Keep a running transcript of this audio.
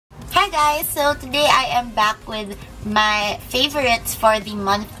Hi guys! So today I am back with my favorites for the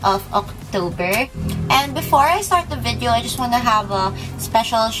month of October. And before I start the video, I just want to have a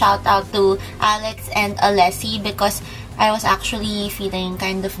special shout out to Alex and Alessi because I was actually feeling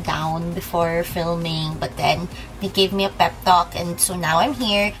kind of down before filming, but then they gave me a pep talk and so now I'm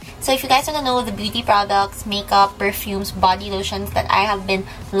here. So if you guys want to know the beauty products, makeup, perfumes, body lotions that I have been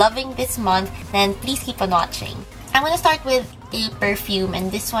loving this month, then please keep on watching. I'm going to start with a perfume,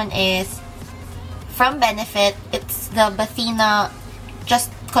 and this one is from Benefit. It's the Bathina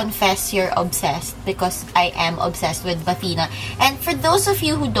Just Confess You're Obsessed, because I am obsessed with Bathina. And for those of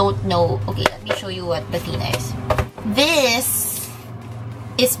you who don't know, okay, let me show you what Bathina is. This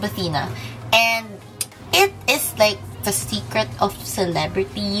is Bathina, and it is like the secret of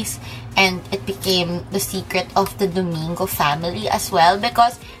celebrities, and it became the secret of the Domingo family as well.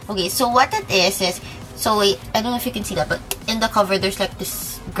 Because, okay, so what it is so wait, I don't know if you can see that, but in the cover there's like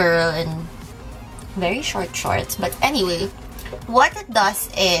this girl in very short shorts. But anyway, what it does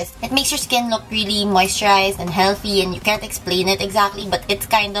is it makes your skin look really moisturized and healthy, and you can't explain it exactly, but it's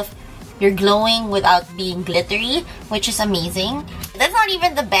kind of, you're glowing without being glittery, which is amazing. That's not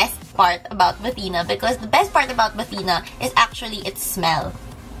even the best part about Bathina, because the best part about Bathina is actually its smell.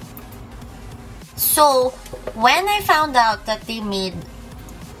 So when I found out that they made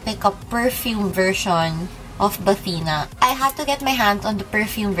like a perfume version of Bathina, I had to get my hands on the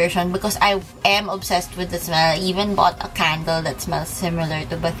perfume version because I am obsessed with the smell. I even bought a candle that smells similar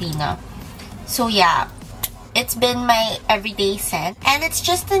to Bathina. So yeah, it's been my everyday scent, and it's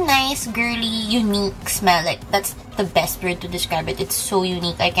just a nice, girly, unique smell. Like, that's the best word to describe it. It's so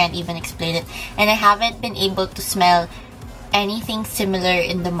unique, I can't even explain it. And I haven't been able to smell anything similar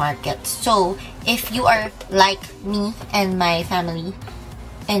in the market. So if you are like me and my family,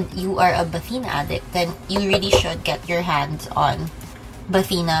 and you are a Bathina addict, then you really should get your hands on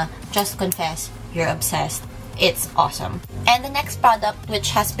Bathina Just Confess You're Obsessed. It's awesome. And the next product,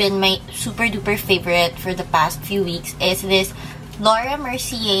 which has been my super duper favorite for the past few weeks, is this Laura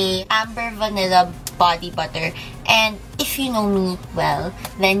Mercier Amber Vanilla Body Butter. And if you know me well,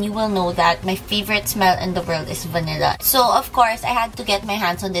 then you will know that my favorite smell in the world is vanilla. So of course, I had to get my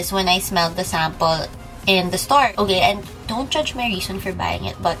hands on this when I smelled the sample in the store. Okay, and don't judge my reason for buying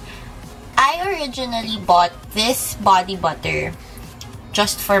it, but I originally bought this body butter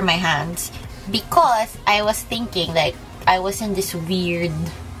just for my hands because I was thinking, like, I was in this weird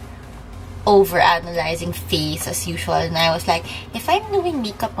over-analyzing phase as usual, and I was like, if I'm doing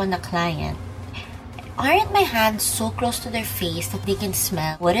makeup on a client, aren't my hands so close to their face that they can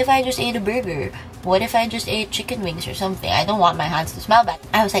smell? What if I just ate a burger? What if I just ate chicken wings or something? I don't want my hands to smell bad.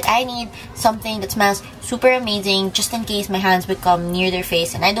 I was like, I need something that smells super amazing just in case my hands become near their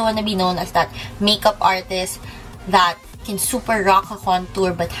face. And I don't want to be known as that makeup artist that can super rock a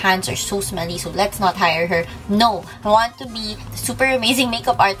contour but hands are so smelly, so let's not hire her. No, I want to be the super amazing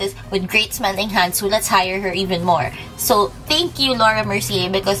makeup artist with great smelling hands, so let's hire her even more. So thank you, Laura Mercier,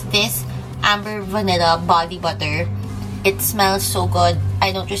 because this Amber Vanilla Body Butter, it smells so good.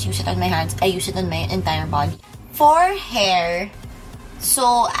 I don't just use it on my hands, I use it on my entire body. For hair, so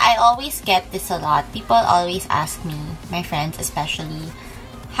I always get this a lot. People always ask me, my friends especially,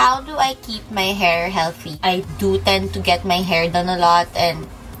 how do I keep my hair healthy? I do tend to get my hair done a lot, and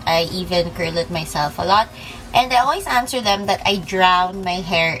I even curl it myself a lot. And I always answer them that I drown my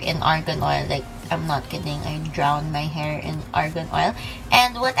hair in argan oil. Like, I'm not kidding, I drown my hair in argan oil.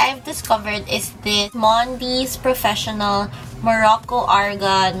 And what I've discovered is this Mondes Professional Morocco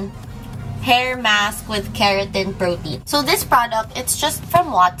Argan Hair Mask with Keratin Protein. So this product, it's just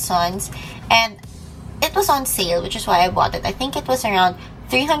from Watson's, and it was on sale, which is why I bought it. I think it was around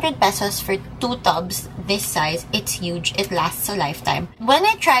 300 pesos for 2 tubs this size. It's huge, it lasts a lifetime. When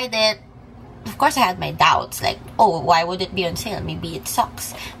I tried it, of course I had my doubts, like, oh, why would it be on sale? Maybe it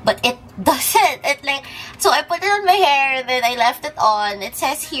sucks. But it doesn't. It like, so I put it on my hair, then I left it on. It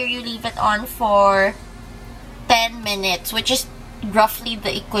says here you leave it on for 10 minutes, which is roughly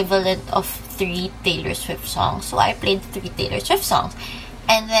the equivalent of 3 Taylor Swift songs. So I played 3 Taylor Swift songs.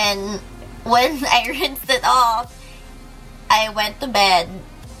 And then when I rinsed it off, I went to bed,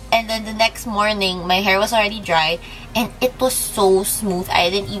 and then the next morning, my hair was already dry, and it was so smooth. I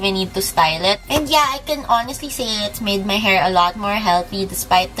didn't even need to style it. And yeah, I can honestly say it's made my hair a lot more healthy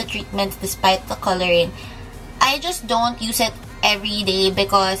despite the treatments, despite the coloring. I just don't use it every day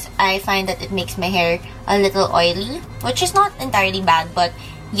because I find that it makes my hair a little oily, which is not entirely bad, but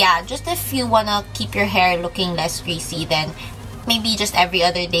yeah, just if you wanna keep your hair looking less greasy, then maybe just every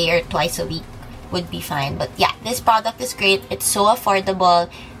other day or twice a week would be fine. But yeah, this product is great. It's so affordable.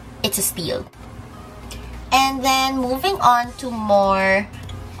 It's a steal. And then moving on to more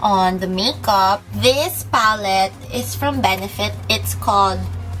on the makeup. This palette is from Benefit. It's called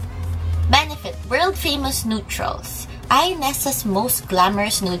Benefit World Famous Neutrals. Ionessa's most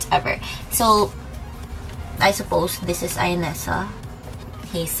glamorous nudes ever. So, I suppose this is Ionessa.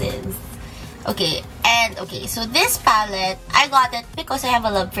 Hey sis. Okay, so this palette, I got it because I have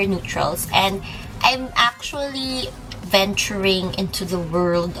a love for neutrals. And I'm actually venturing into the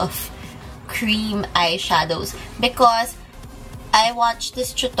world of cream eyeshadows because I watched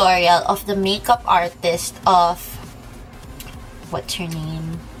this tutorial of the makeup artist of, what's her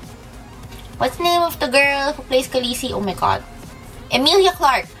name? What's the name of the girl who plays Khaleesi? Oh my god. Emilia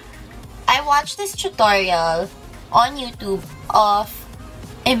Clarke. I watched this tutorial on YouTube of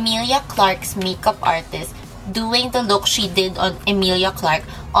Emilia Clarke's makeup artist doing the look she did on Emilia Clarke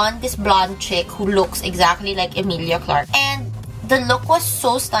on this blonde chick who looks exactly like Emilia Clarke. And the look was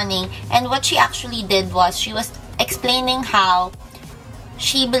so stunning. And what she actually did was she was explaining how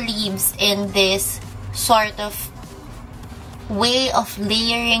she believes in this sort of way of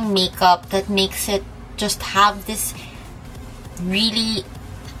layering makeup that makes it just have this really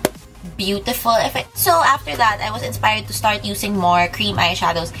beautiful effect. So after that, I was inspired to start using more cream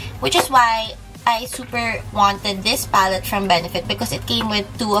eyeshadows, which is why I super wanted this palette from Benefit because it came with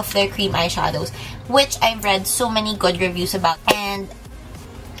 2 of their cream eyeshadows, which I've read so many good reviews about. And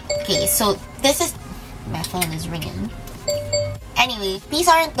okay, so this is, my phone is ringing. Anyway, these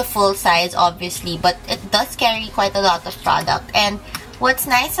aren't the full size obviously, but it does carry quite a lot of product. And what's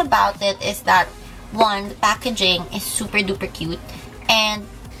nice about it is that 1, the packaging is super duper cute, and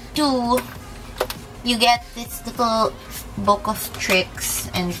 2, you get this little book of tricks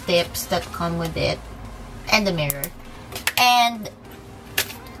and tips that come with it, and the mirror. And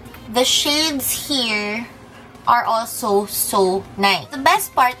the shades here are also so nice. The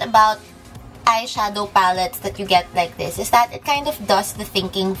best part about eyeshadow palettes that you get like this is that it kind of does the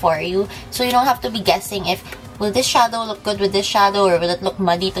thinking for you, so you don't have to be guessing if will this shadow look good with this shadow or will it look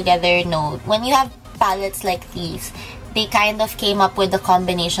muddy together. No, when you have palettes like these, they kind of came up with the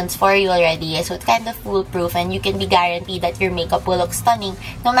combinations for you already, so it's kind of foolproof and you can be guaranteed that your makeup will look stunning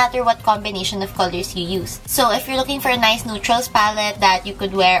no matter what combination of colors you use. So if you're looking for a nice neutrals palette that you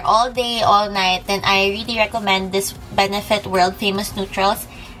could wear all day, all night, then I really recommend this Benefit World Famous Neutrals.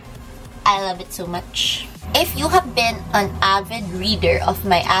 I love it so much. If you have been an avid reader of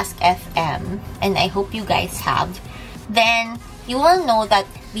my Ask FM, and I hope you guys have, then you will know that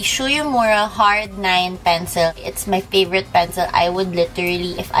the Uemura Hard 9 pencil, it's my favorite pencil. I would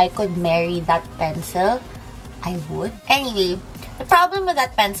literally, if I could marry that pencil, I would. Anyway, the problem with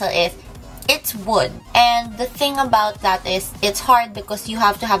that pencil is it's wood. And the thing about that is it's hard because you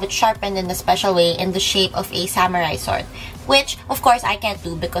have to have it sharpened in a special way in the shape of a samurai sword. Which, of course, I can't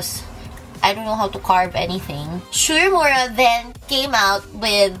do because I don't know how to carve anything. Uemura then came out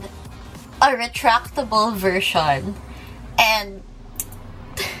with a retractable version. And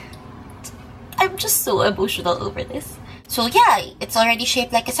I'm just so emotional over this. So yeah, it's already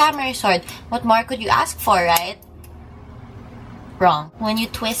shaped like a samurai sword. What more could you ask for, right? Wrong. When you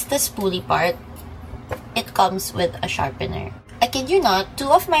twist the spoolie part, it comes with a sharpener. I kid you not, 2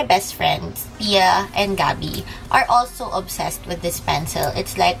 of my best friends, Pia and Gabby, are also obsessed with this pencil.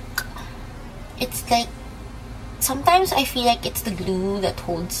 It's like, sometimes I feel like it's the glue that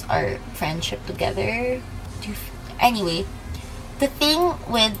holds our friendship together. Anyway, the thing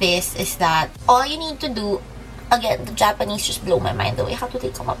with this is that all you need to do, again, the Japanese just blow my mind the way how do they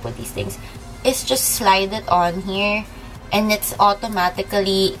come up with these things, is just slide it on here and it's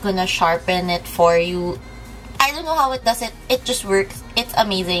automatically gonna sharpen it for you. I don't know how it does it. It just works. It's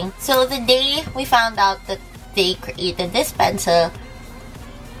amazing. So the day we found out that they created this pencil,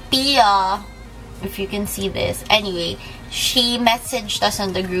 Pia, if you can see this, anyway, she messaged us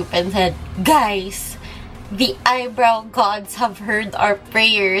on the group and said, guys, the eyebrow gods have heard our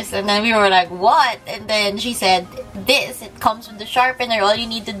prayers. And then we were like, what? And then she said, this, it comes with the sharpener, all you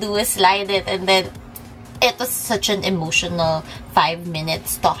need to do is slide it. And then it was such an emotional 5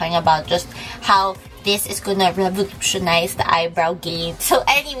 minutes talking about just how this is gonna revolutionize the eyebrow game. So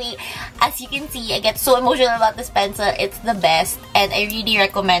anyway, as you can see, I get so emotional about this pencil. It's the best and I really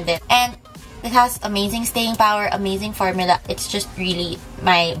recommend it. And it has amazing staying power, amazing formula. It's just really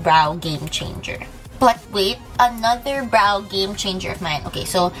my brow game changer. But wait, another brow game changer of mine. Okay,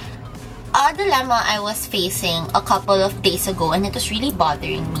 so a dilemma I was facing a couple of days ago and it was really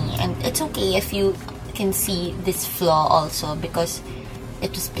bothering me. And it's okay if you can see this flaw also because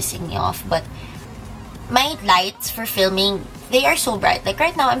it was pissing me off. But my lights for filming, they are so bright. Like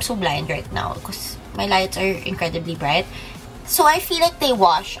right now, I'm so blind right now because my lights are incredibly bright. So I feel like they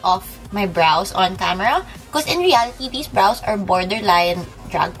wash off my brows on camera because in reality, these brows are borderline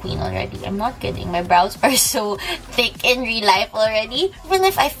drag queen already. I'm not kidding. My brows are so thick in real life already. Even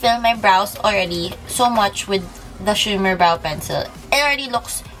if I fill my brows already so much with the shimmer brow pencil, it already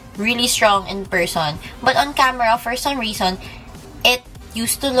looks really strong in person. But on camera, for some reason, it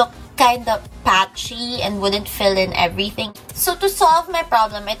used to look kind of patchy and wouldn't fill in everything. So to solve my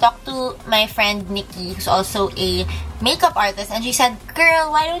problem, I talked to my friend Nikki, who's also a makeup artist, and she said, girl,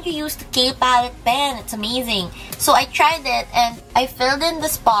 why don't you use the K palette pen? It's amazing. So I tried it and I filled in the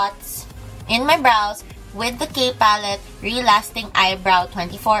spots in my brows with the K palette Real Lasting Eyebrow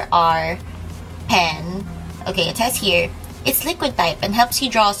 24R pen. Okay, it says here, it's liquid type and helps you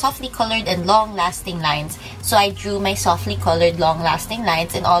draw softly colored and long-lasting lines. So I drew my softly colored long-lasting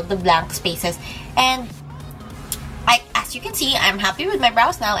lines in all the blank spaces. And as you can see, I'm happy with my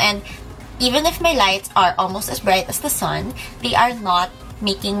brows now. And even if my lights are almost as bright as the sun, they are not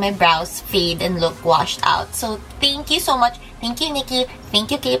making my brows fade and look washed out. So thank you so much. Thank you, Nikki. Thank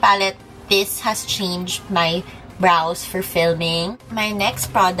you, K Palette. This has changed my brows for filming. My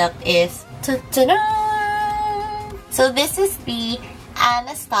next product is... Ta-da-da! So this is the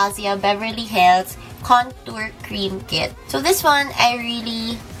Anastasia Beverly Hills Contour Cream Kit. So this one, I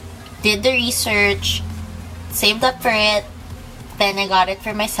really did the research, saved up for it, then I got it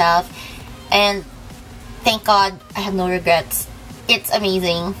for myself, and thank God I have no regrets. It's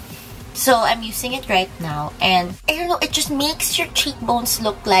amazing. So I'm using it right now, and I don't know, it just makes your cheekbones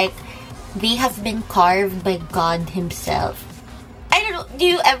look like they have been carved by God himself. I don't know, do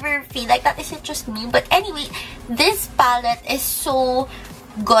you ever feel like that? Is it just me? But anyway, this palette is so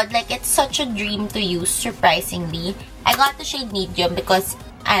good. Like, it's such a dream to use, surprisingly. I got the shade medium because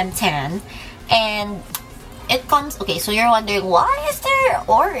I'm tan. And it comes... Okay, so you're wondering, why is there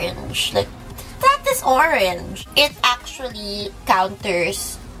orange? Like, that is orange. It actually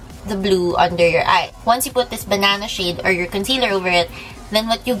counters the blue under your eye. Once you put this banana shade or your concealer over it, then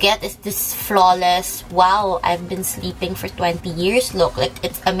what you get is this flawless, wow, I've been sleeping for 20 years look. Like,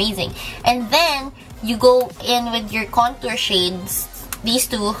 it's amazing. And then you go in with your contour shades. These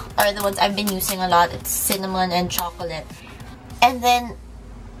two are the ones I've been using a lot. It's cinnamon and chocolate. And then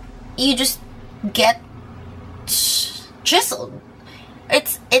you just get chiseled.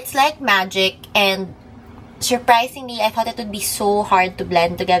 It's like magic, and surprisingly, I thought it would be so hard to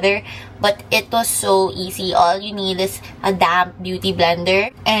blend together, but it was so easy. All you need is a damp beauty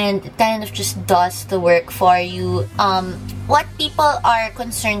blender, and it kind of just does the work for you. What people are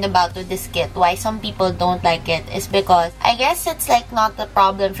concerned about with this kit, why some people don't like it, is because I guess it's like not a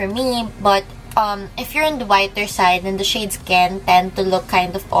problem for me, but if you're on the whiter side, then the shades can tend to look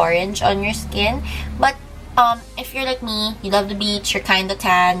kind of orange on your skin. But if you're like me, you love the beach, you're kind of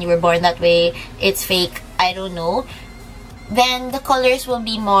tan, you were born that way, it's fake, I don't know, then the colors will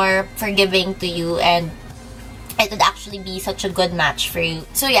be more forgiving to you, and it would actually be such a good match for you.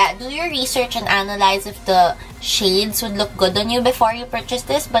 So yeah, do your research and analyze if the shades would look good on you before you purchase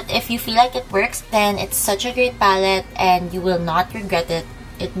this. But if you feel like it works, then it's such a great palette and you will not regret it.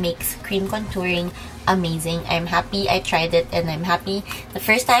 It makes cream contouring amazing. I'm happy I tried it, and I'm happy the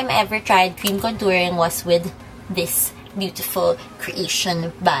first time I ever tried cream contouring was with this beautiful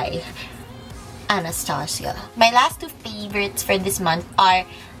creation by Anastasia. My last two favorites for this month are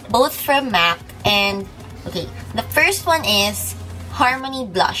both from MAC, and okay, the first one is Harmony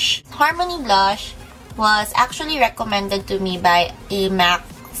Blush. Harmony Blush was actually recommended to me by a MAC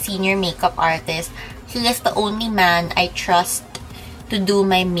senior makeup artist. He is the only man I trust to do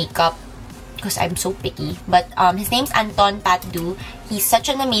my makeup because I'm so picky. But his name's Anton Patdu. He's such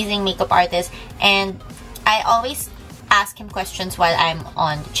an amazing makeup artist, and I always ask him questions while I'm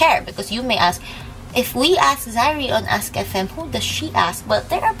on the chair, because you may ask, if we ask Zari on Ask FM, who does she ask? Well,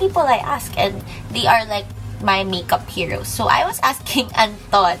 there are people I ask, and they are like my makeup heroes. So I was asking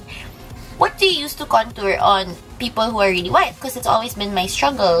Anton, what do you use to contour on people who are really white? Because it's always been my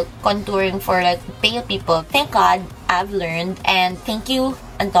struggle contouring for like pale people. Thank God I've learned, and thank you,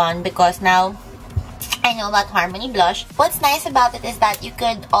 Anton, because now I know about Harmony Blush. What's nice about it is that you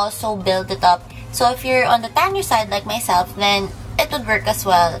could also build it up. So if you're on the tanner side like myself, then it would work as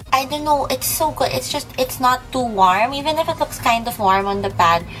well. I don't know, it's so good. It's just, it's not too warm. Even if it looks kind of warm on the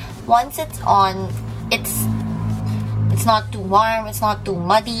pad, once it's on, it's not too warm, it's not too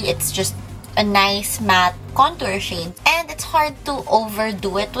muddy, it's just a nice matte contour shade. And it's hard to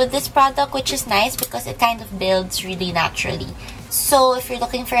overdo it with this product, which is nice because it kind of builds really naturally. So if you're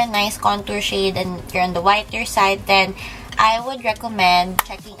looking for a nice contour shade and you're on the whiter side, then I would recommend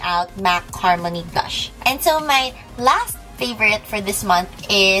checking out MAC Harmony Blush. And so my last favorite for this month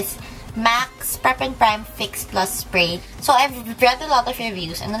is MAC's Prep and Prime Fix Plus Spray. So I've read a lot of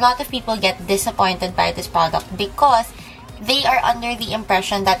reviews, and a lot of people get disappointed by this product because they are under the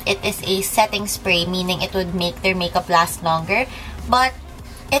impression that it is a setting spray, meaning it would make their makeup last longer. But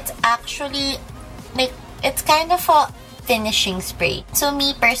it's actually like, it's kind of a finishing spray. So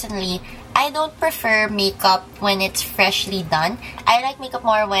me personally, I don't prefer makeup when it's freshly done. I like makeup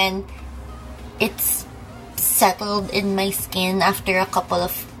more when it's settled in my skin after a couple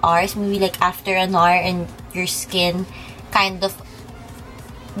of hours. Maybe like after an hour and your skin kind of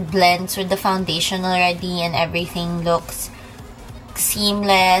blends with the foundation already and everything looks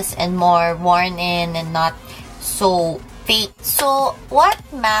seamless and more worn in and not so fake. So what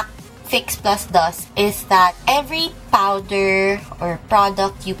MAC Fix Plus does is that every powder or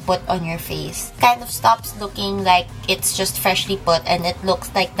product you put on your face kind of stops looking like it's just freshly put, and it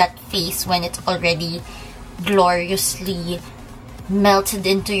looks like that face when it's already gloriously melted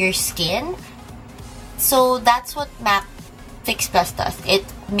into your skin. So that's what MAC Fix Plus does. It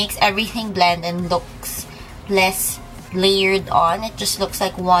makes everything blend and looks less layered on. It just looks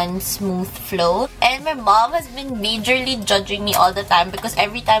like one smooth flow. And my mom has been majorly judging me all the time because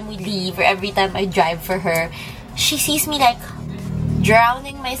every time we leave or every time I drive for her, she sees me like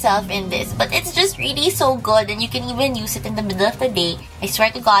drowning myself in this. But it's just really so good, and you can even use it in the middle of the day. I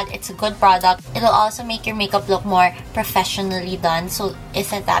swear to God, it's a good product. It'll also make your makeup look more professionally done. So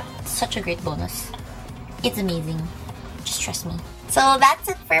isn't that such a great bonus? It's amazing. Just trust me. So that's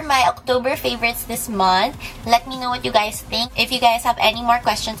it for my October favorites this month. Let me know what you guys think. If you guys have any more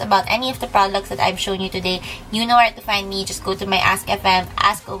questions about any of the products that I've shown you today, you know where to find me. Just go to my Ask FM,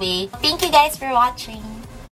 ask away. Thank you guys for watching.